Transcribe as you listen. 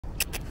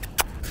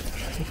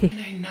And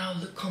I now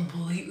look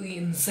completely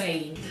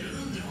insane.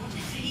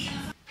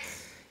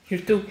 You're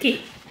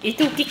tokig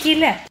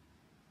kille.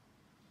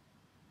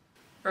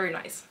 Very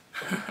nice.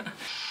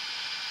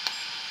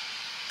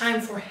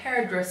 Time for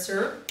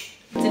hairdresser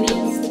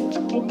Denice.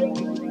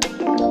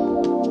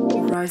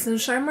 Rise and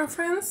shine, my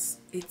friends.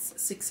 It's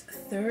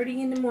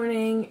 6:30 in the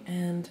morning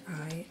and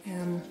I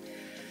am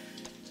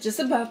just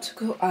about to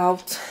go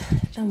out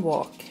and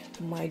walk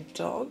my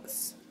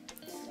dogs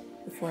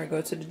before I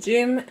go to the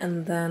gym,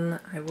 and then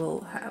I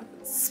will have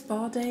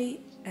spa day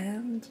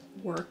and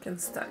work and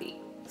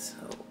study. So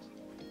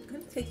I'm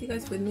gonna take you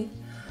guys with me.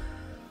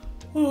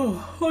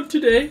 On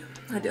today.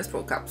 I just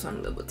woke up, so I'm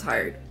a little bit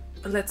tired.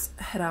 But let's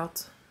head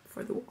out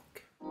for the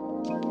walk.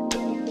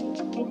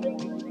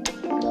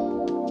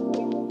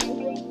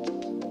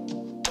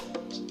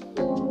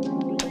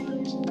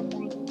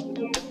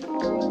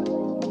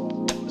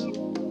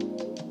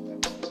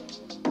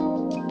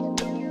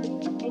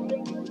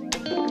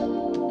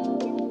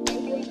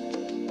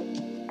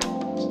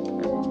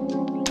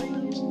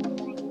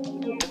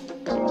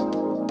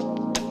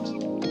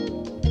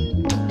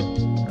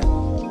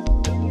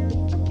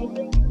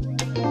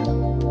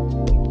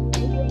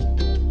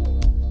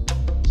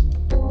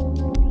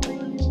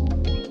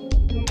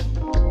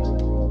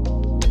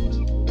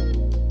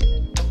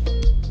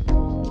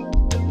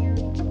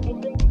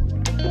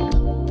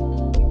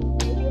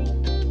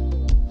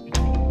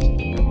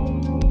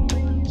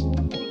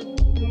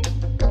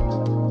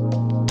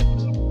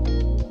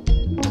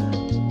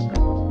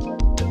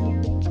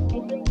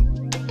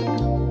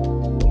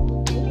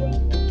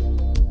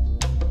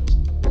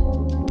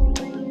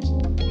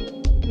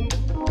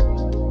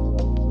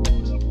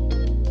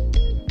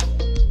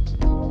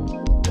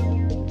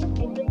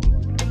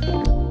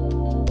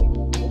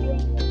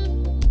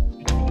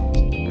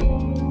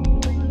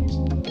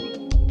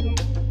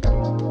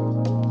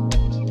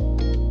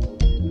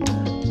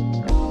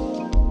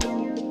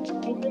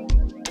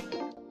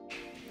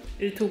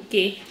 Är du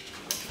tokig?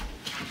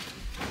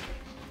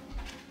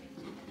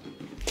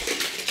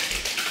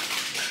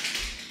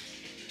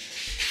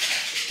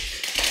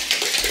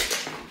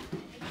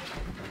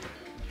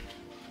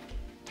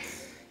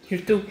 Är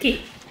du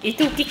tokig? Är du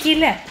tokig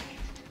kille?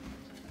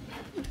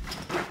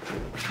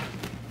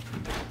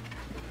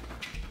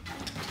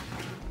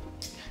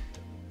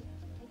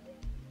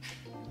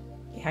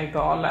 Är han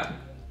galen?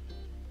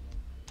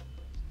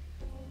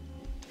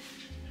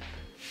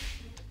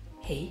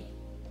 Hej.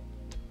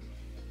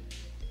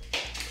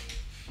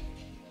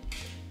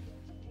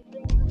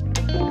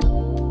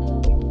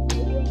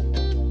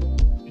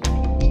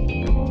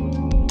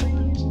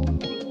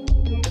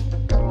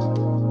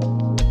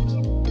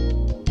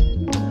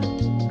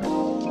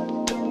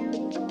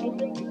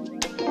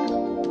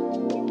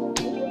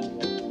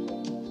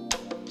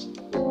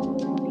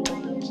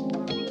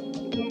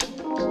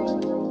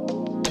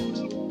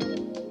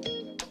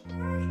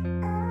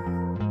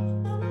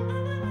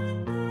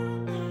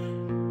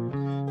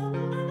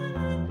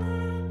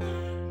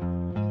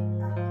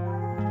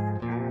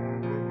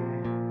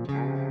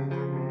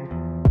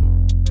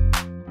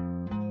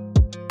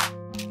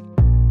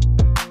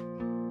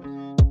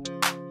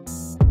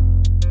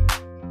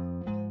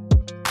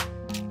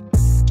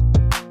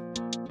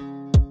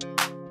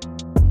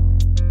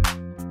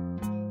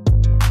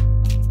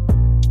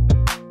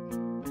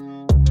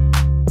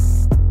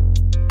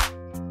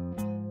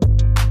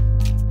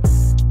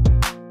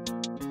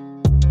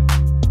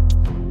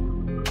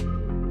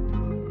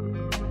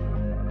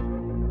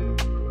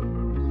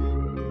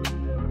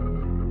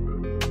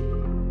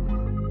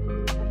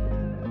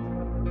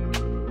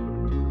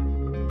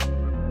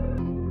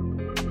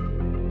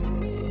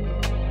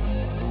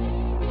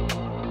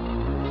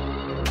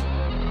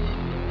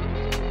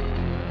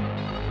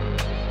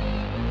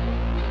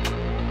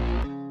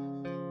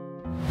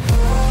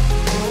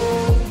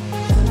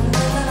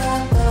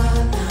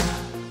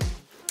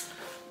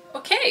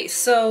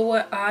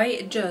 So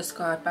I just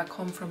got back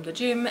home from the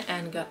gym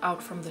and got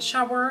out from the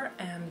shower,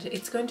 and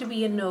it's going to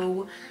be a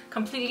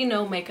completely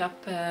no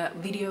makeup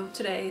video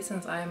today,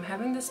 since I'm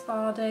having the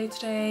spa day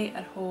today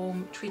at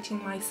home,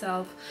 treating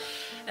myself,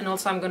 and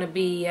also I'm gonna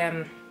be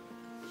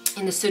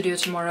in the studio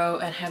tomorrow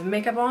and have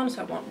makeup on,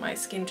 so I want my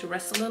skin to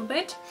rest a little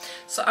bit.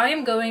 So I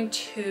am going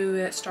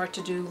to start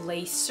to do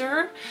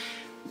laser.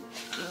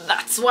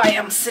 That's why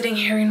I'm sitting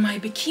here in my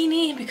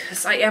bikini,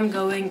 because I am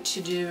going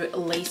to do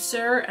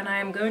laser, and I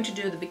am going to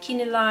do the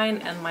bikini line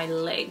and my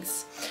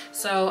legs.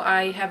 So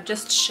I have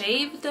just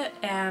shaved,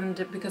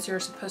 and because you're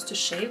supposed to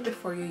shave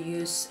before you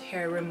use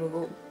hair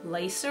removal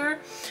laser,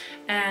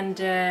 and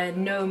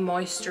no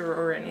moisture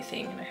or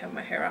anything. And I have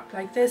my hair up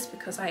like this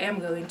because I am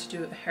going to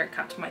do a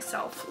haircut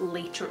myself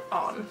later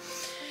on.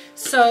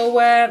 So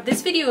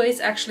this video is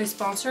actually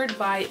sponsored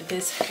by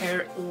this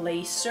hair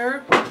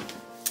laser.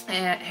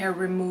 Hair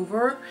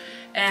remover,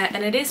 and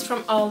it is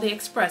from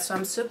Aliexpress, so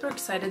I'm super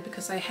excited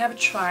because I have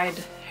tried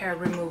hair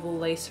removal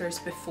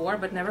lasers before,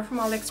 but never from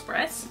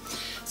Aliexpress.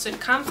 So it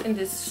comes in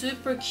this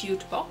super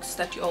cute box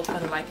that you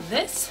open like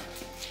this,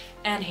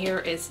 and here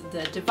is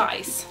the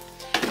device.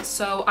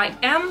 So I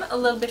am a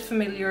little bit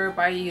familiar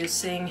by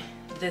using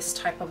this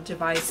type of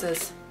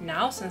devices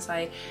now, since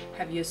I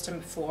have used them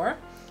before.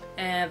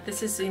 And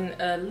this is in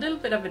a little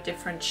bit of a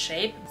different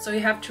shape. So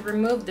you have to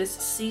remove this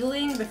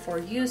sealing before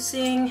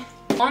using.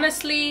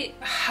 Honestly,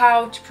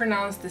 how to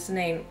pronounce this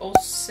name?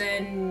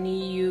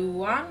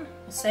 Osenyuan?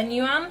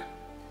 Osenyuan?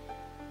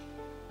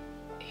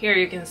 Here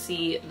you can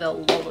see the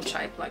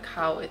logotype, like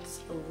how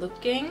it's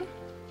looking.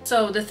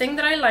 So the thing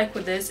that I like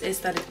with this is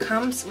that it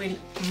comes with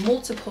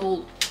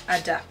multiple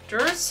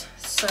adapters.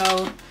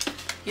 So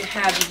you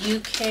have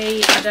UK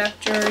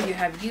adapter, you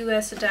have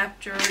US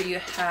adapter, you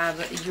have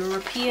a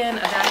European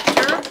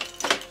adapter.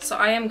 So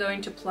I am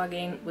going to plug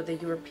in with a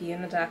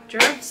European adapter.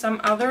 Some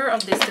other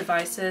of these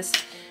devices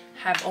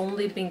have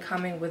only been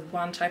coming with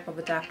one type of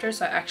adapter,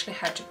 so I actually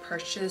had to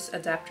purchase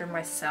adapter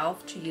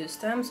myself to use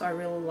them. So I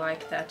really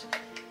like that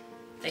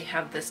they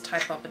have this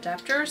type of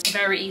adapters.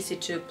 Very easy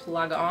to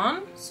plug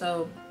on,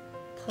 so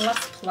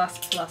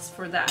plus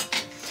for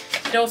that.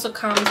 It also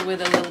comes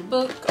with a little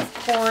book, of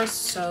course,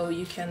 so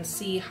you can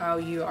see how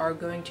you are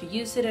going to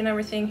use it and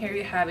everything. Here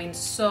you have in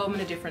so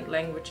many different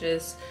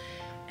languages.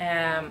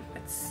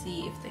 Let's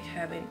see if they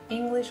have in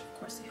English. Of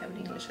course they have in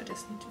English, I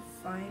just need to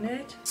find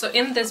it. So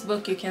in this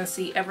book you can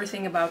see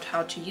everything about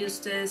how to use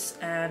this,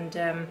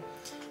 and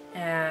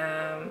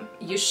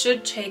you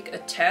should take a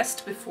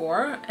test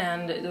before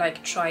and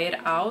like try it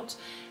out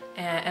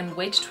and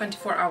wait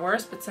 24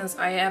 hours, but since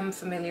I am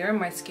familiar,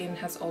 my skin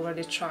has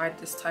already tried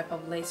this type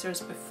of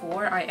lasers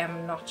before, I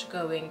am not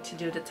going to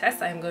do the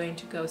test. I am going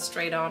to go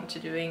straight on to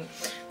doing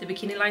the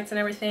bikini lights and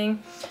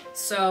everything.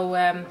 So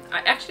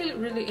I actually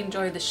really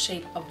enjoy the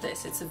shape of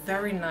this. It's a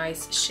very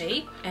nice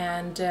shape,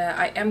 and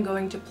I am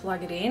going to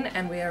plug it in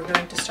and we are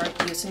going to start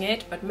using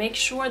it, but make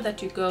sure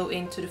that you go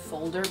into the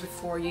folder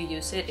before you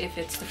use it if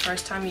it's the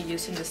first time you're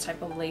using this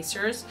type of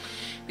lasers,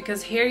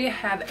 because here you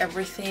have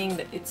everything.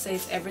 It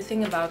says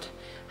everything about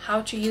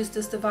how to use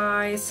this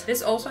device.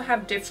 This also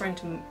have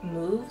different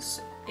moves.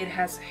 It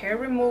has hair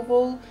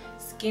removal,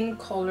 skin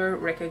color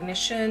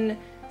recognition,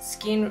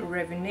 skin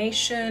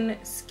rejuvenation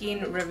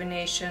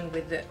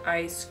with the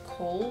ice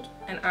cold,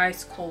 and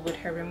ice cold with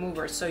hair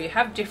remover. So you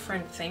have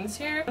different things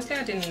here. Honestly,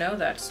 I didn't know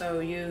that. So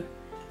you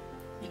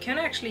can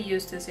actually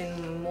use this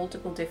in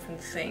multiple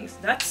different things.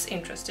 That's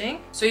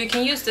interesting. So you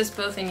can use this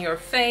both in your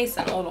face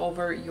and all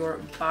over your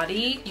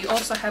body. You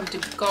also have the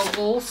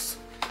goggles.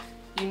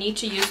 You need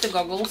to use the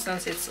goggles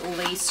since it's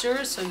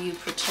laser, so you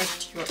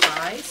protect your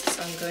eyes.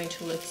 So I'm going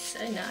to look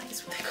so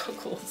nice with the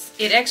goggles.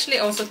 It actually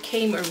also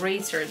came a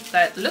razor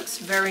that looks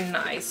very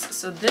nice.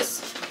 So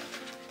this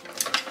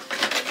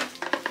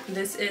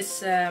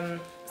is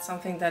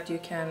something that you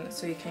can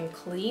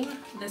clean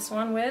this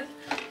one with.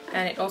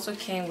 And it also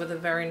came with a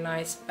very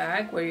nice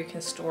bag where you can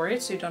store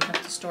it, so you don't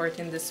have to store it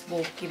in this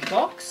bulky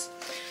box.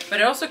 But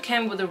it also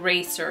came with a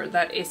razor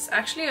that is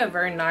actually a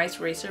very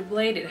nice razor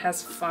blade. It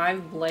has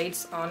 5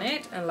 blades on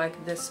it, and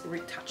like this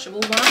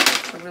retouchable one.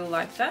 I really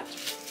like that.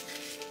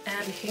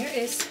 And here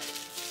is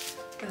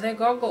the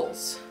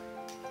goggles.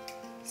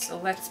 So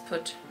let's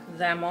put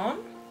them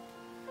on.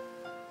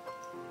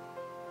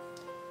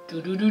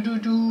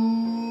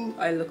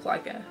 I look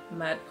like a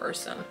mad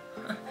person.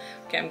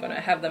 Okay, I'm gonna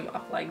have them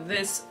up like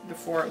this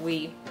before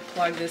we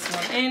plug this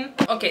one in.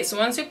 Okay, so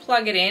once you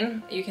plug it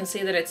in, you can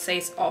see that it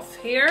says off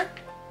here.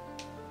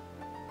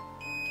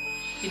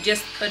 You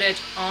just put it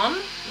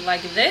on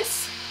like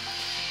this.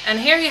 And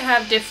here you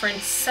have different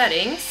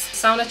settings. The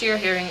sound that you're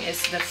hearing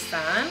is the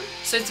fan.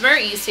 So it's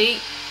very easy.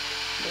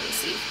 Let me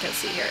see if you can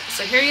see here.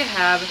 So here you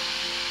have,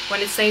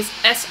 when it says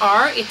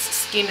SR, it's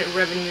skin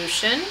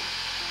revolution.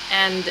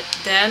 And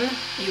then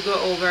you go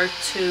over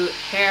to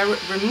hair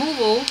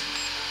removal,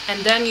 and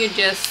then you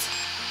just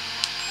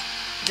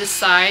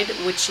decide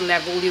which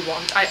level you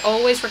want. I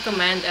always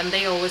recommend, and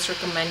they always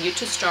recommend you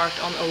to start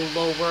on a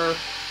lower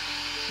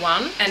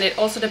one, and it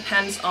also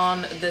depends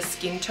on the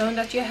skin tone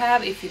that you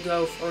have, if you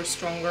go for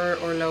stronger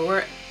or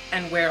lower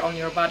and where on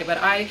your body. But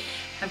I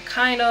have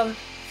kind of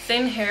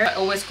thin hair, I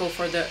always go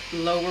for the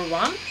lower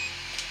one.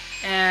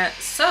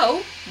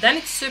 So then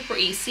it's super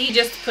easy. You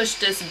just push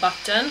this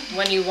button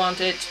when you want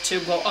it to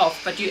go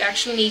off, but you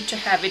actually need to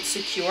have it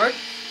secured.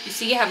 You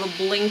see you have a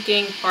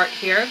blinking part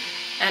here,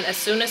 and as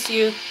soon as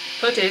you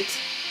put it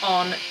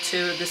on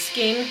to the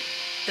skin,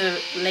 the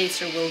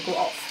laser will go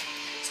off.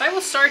 So I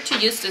will start to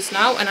use this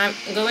now, and I'm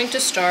going to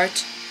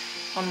start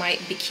on my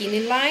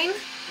bikini line.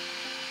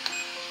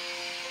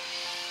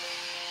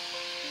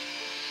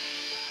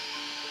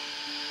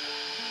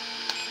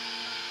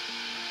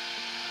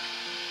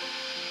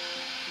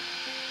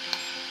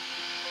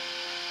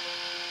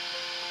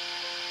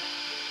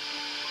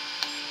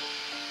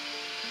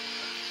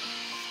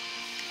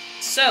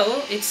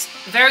 So it's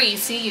very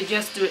easy, you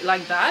just do it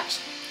like that.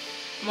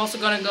 I'm also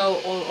gonna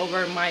go all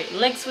over my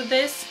legs with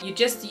this. You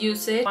just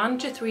use it 1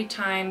 to 3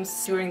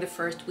 times during the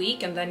first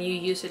week, and then you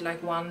use it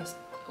like once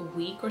a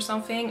week or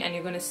something, and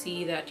you're gonna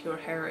see that your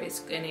hair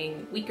is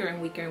getting weaker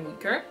and weaker and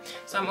weaker.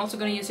 So I'm also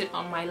gonna use it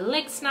on my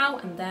legs now,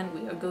 and then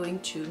we are going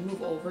to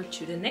move over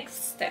to the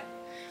next step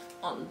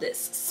on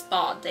this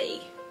spa day.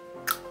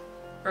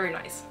 very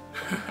nice.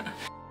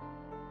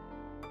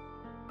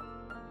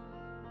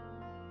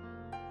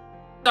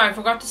 Sorry, I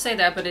forgot to say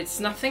that, but it's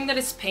nothing that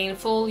is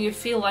painful. You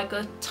feel like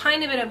a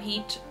tiny bit of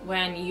heat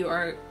when you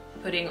are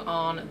putting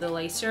on the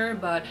laser,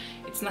 but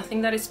it's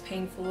nothing that is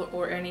painful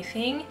or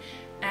anything.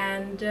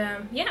 And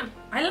yeah,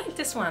 I like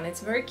this one.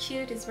 It's very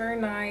cute, it's very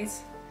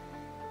nice.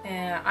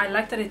 I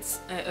like that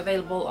it's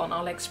available on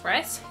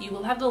Aliexpress. You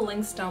will have the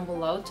links down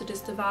below to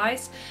this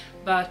device,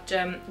 but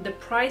the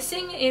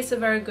pricing is a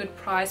very good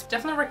price.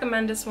 Definitely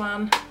recommend this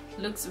one.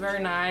 Looks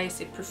very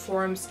nice. It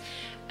performs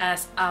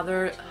as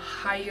other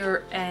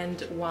higher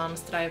end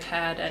ones that I've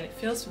had, and it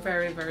feels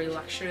very, very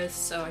luxurious,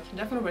 so I can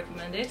definitely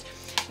recommend it.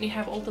 And you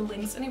have all the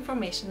links and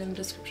information in the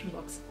description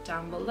box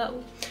down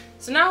below.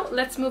 So now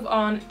let's move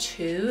on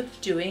to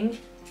doing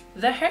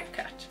the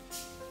haircut.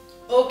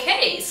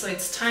 Okay, so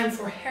it's time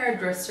for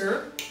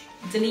hairdresser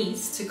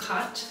Denice to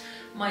cut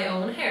my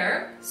own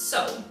hair.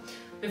 So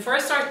before I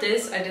start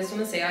this, I just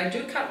want to say I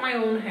do cut my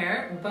own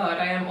hair, but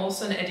I am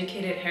also an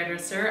educated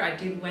hairdresser. I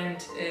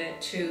went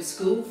to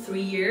school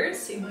 3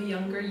 years in my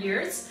younger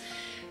years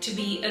to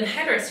be a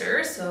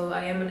hairdresser, so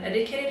I am an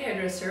educated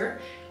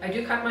hairdresser. I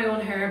do cut my own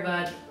hair,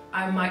 but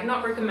I might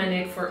not recommend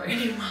it for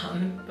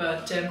anyone,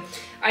 but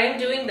I am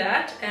doing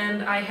that,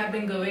 and I have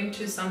been going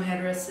to some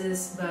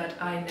hairdressers, but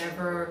I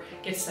never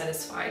get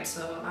satisfied,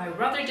 so I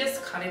rather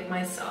just cut it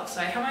myself.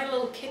 So I have my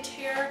little kit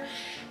here,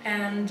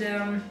 and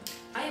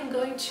I am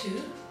going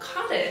to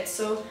cut it.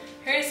 So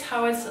here's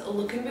how it's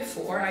looking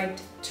before. I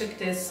took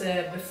this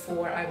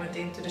before I went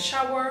into the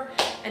shower,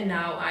 and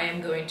now I am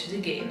going to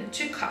begin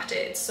to cut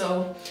it.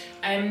 So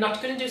I'm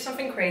not going to do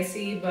something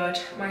crazy,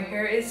 but my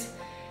hair is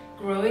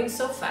growing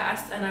so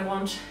fast, and I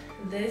want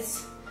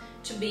this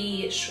to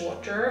be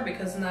shorter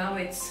because now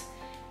it's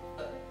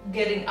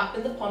getting up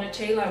in the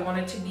ponytail. I want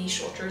it to be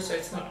shorter so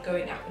it's not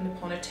going up in the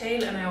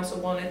ponytail, and I also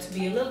want it to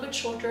be a little bit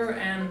shorter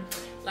and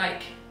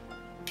like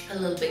a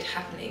little bit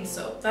happening.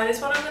 So that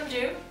is what I'm gonna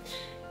do,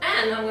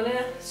 and I'm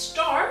gonna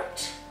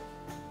start.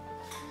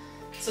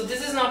 So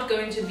this is not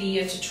going to be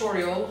a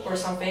tutorial or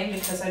something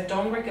because I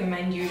don't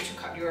recommend you to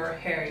cut your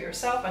hair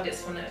yourself. I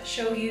just want to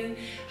show you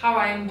how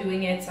I'm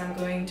doing it. So I'm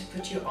going to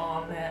put you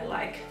on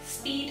like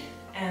speed,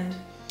 and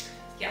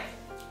yeah,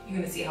 you're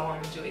gonna see how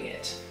I'm doing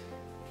it.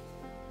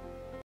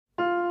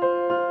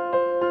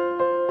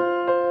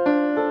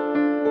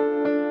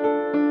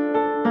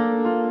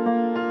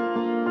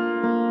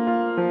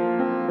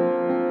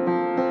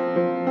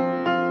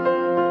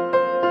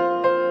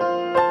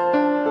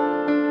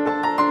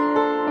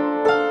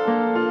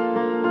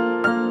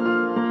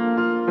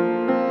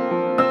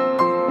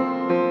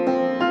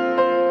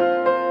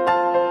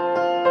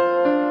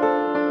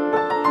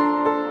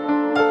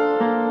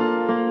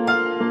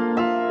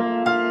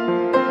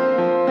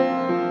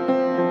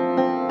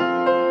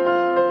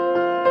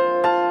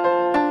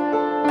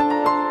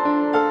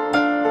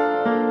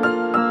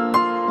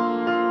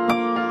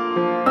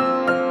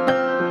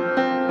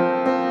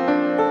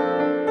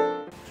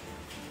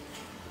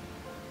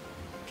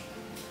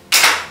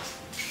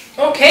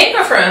 Okay,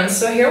 my friends,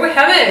 so here we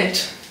have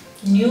it,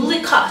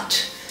 newly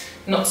cut.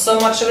 Not so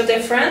much of a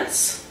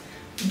difference,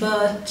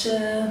 but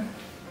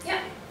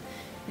yeah,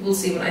 we'll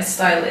see when I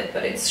style it.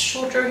 But it's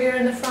shorter here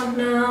in the front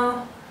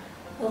now,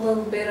 a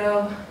little bit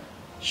of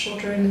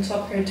shorter in the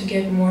top here to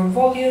get more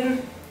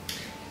volume,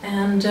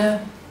 and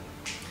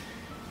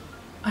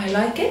I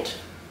like it.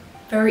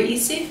 Very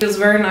easy. It feels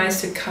very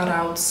nice to cut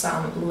out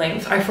some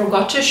length. I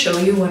forgot to show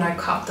you when I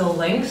cut the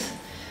length.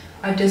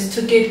 I just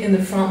took it in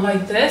the front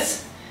like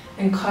this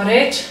and cut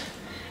it,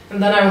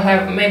 and then I will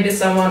have maybe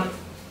someone,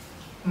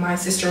 my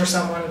sister or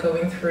someone,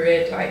 going through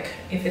it, like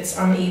if it's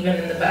uneven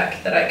in the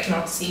back that I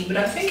cannot see, but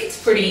I think it's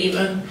pretty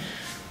even.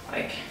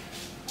 Like,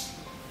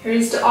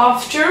 here's the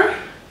after,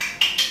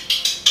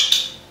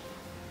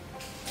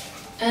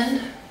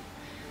 and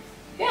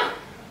yeah,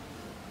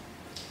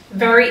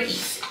 very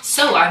easy.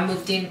 So I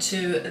moved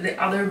into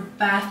the other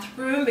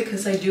bathroom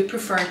because I do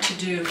prefer to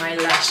do my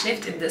lash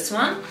lift in this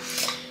one.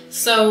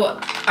 So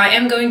I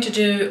am going to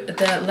do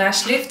the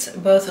lash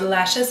lift, both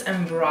lashes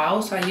and brow.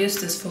 So I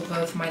use this for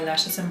both my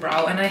lashes and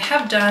brow, and I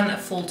have done a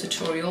full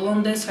tutorial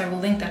on this. I will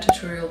link that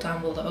tutorial down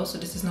below, so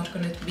this is not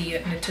going to be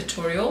a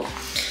tutorial.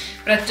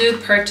 But I do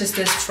purchase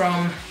this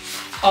from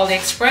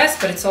Aliexpress,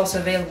 but it's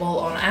also available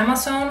on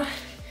Amazon.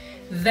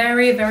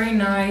 Very, very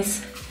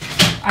nice.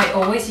 I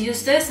always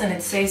use this, and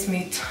it saves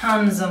me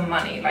tons of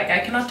money. Like, I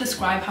cannot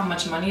describe how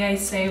much money I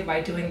save by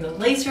doing the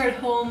laser at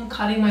home,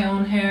 cutting my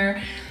own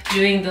hair,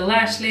 doing the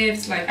lash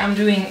lifts. Like, I'm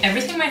doing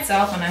everything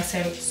myself, and I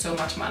save so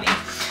much money.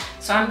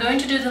 So I'm going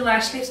to do the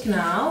lash lift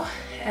now,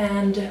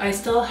 and I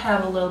still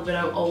have a little bit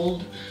of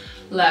old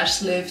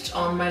lash lift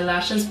on my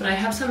lashes, but I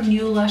have some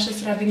new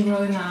lashes that have been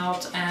growing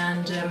out,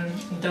 and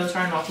those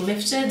are not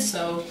lifted,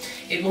 so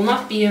it will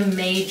not be a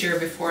major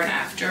before and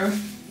after.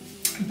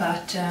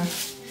 But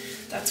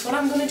that's what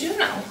I'm gonna do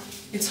now.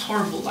 It's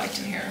horrible light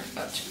in here,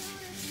 but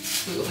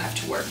we will have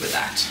to work with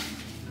that.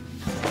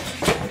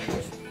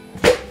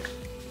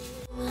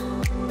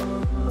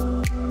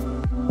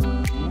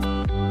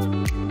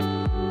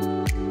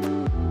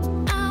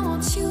 I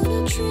want you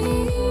to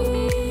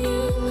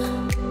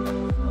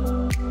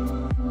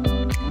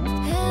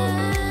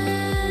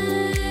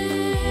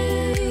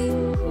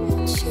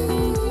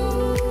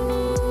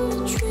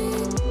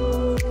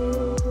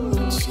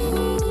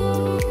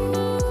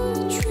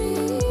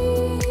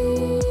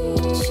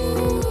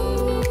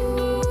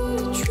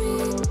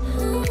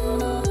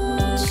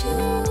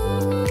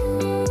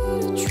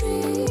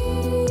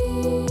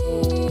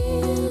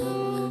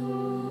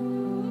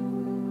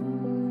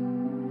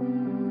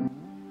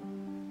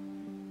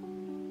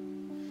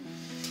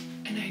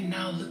And I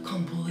now look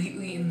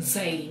completely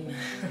insane.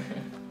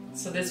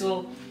 So this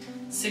will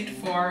sit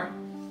for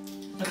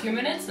a few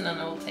minutes and then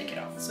I will take it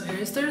off. So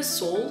here's the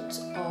result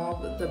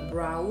of the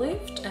brow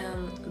lift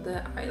and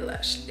the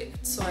eyelash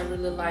lift. So I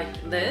really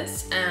like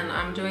this, and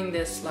I'm doing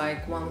this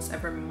like once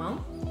every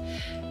month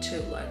to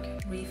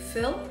like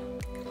refill.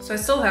 So I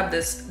still have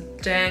this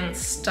dang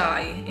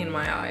sty in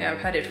my eye. I've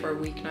had it for a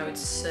week now. It's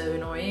so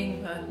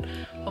annoying, but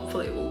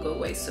hopefully it will go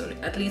away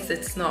soon. At least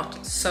it's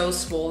not so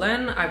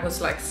swollen. I was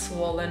like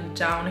swollen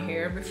down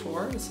here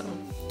before, so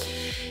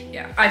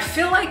yeah. I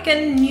feel like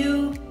a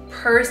new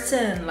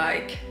person,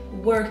 like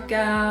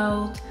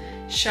workout,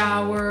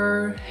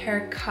 shower,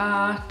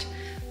 haircut,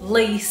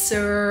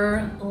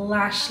 laser,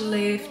 lash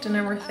lift and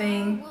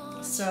everything.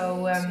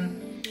 So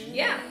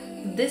yeah,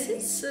 this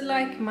is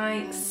like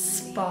my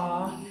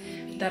spa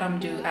that I'm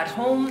doing at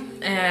home.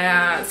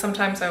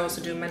 Sometimes I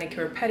also do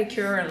manicure,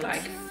 pedicure and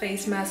like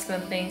face masks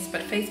and things,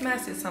 but face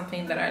mask is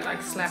something that I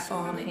like slap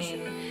on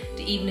in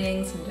the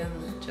evenings and then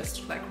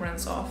just like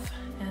rinse off.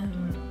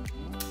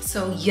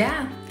 So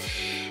yeah,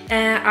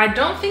 I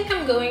don't think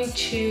I'm going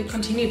to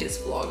continue this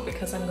vlog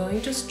because I'm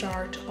going to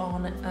start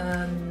on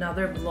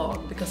another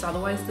vlog, because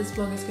otherwise this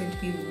vlog is going to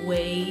be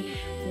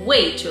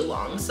way too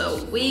long.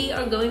 So we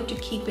are going to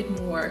keep it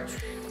more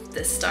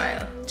this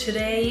style.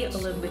 Today a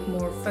little bit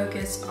more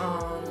focused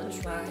on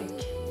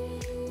like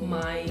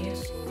my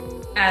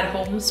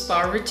at-home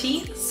spa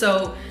routine.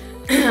 So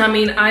I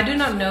mean, I do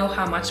not know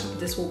how much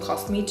this will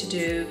cost me to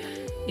do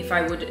if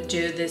I would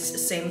do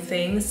this same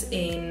things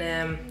in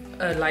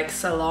like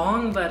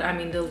salon, but I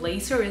mean the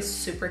laser is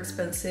super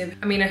expensive.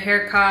 I mean a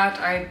haircut,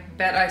 I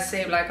bet I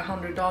saved like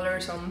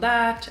 $100 on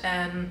that,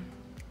 and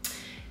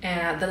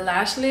the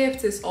lash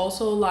lift is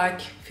also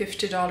like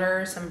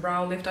 $50, and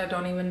brow lift I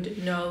don't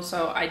even know.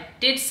 So I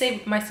did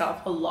save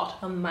myself a lot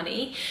of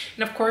money,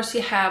 and of course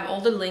you have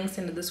all the links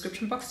in the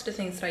description box to the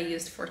things that I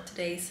used for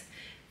today's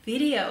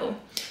video.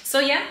 So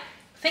yeah,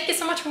 thank you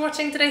so much for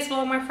watching today's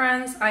vlog, my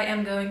friends. I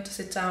am going to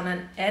sit down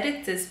and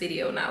edit this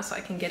video now so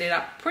I can get it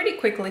up pretty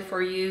quickly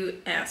for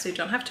you, so you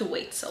don't have to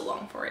wait so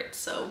long for it.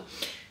 So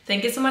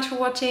thank you so much for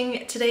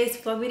watching today's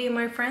vlog video,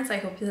 my friends. I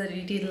hope that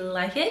you did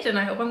like it, and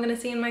I hope I'm gonna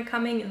see you in my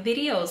coming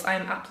videos.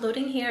 I'm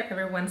uploading here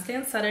every Wednesday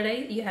and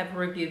Saturday. You have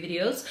review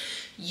videos.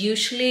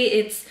 Usually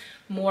it's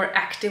more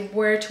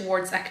activewear,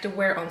 towards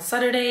activewear on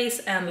Saturdays,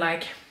 and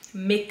like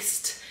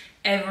mixed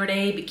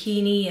everyday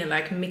bikini and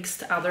like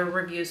mixed other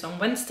reviews on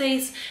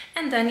Wednesdays,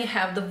 and then you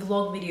have the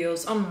vlog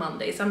videos on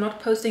Mondays. I'm not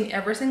posting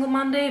every single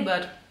Monday,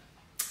 but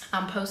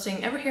I'm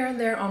posting every here and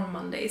there on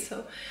Monday.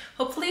 So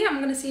hopefully I'm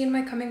gonna see you in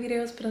my coming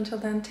videos, but until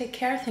then, take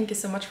care. Thank you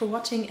so much for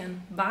watching,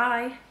 and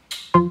bye.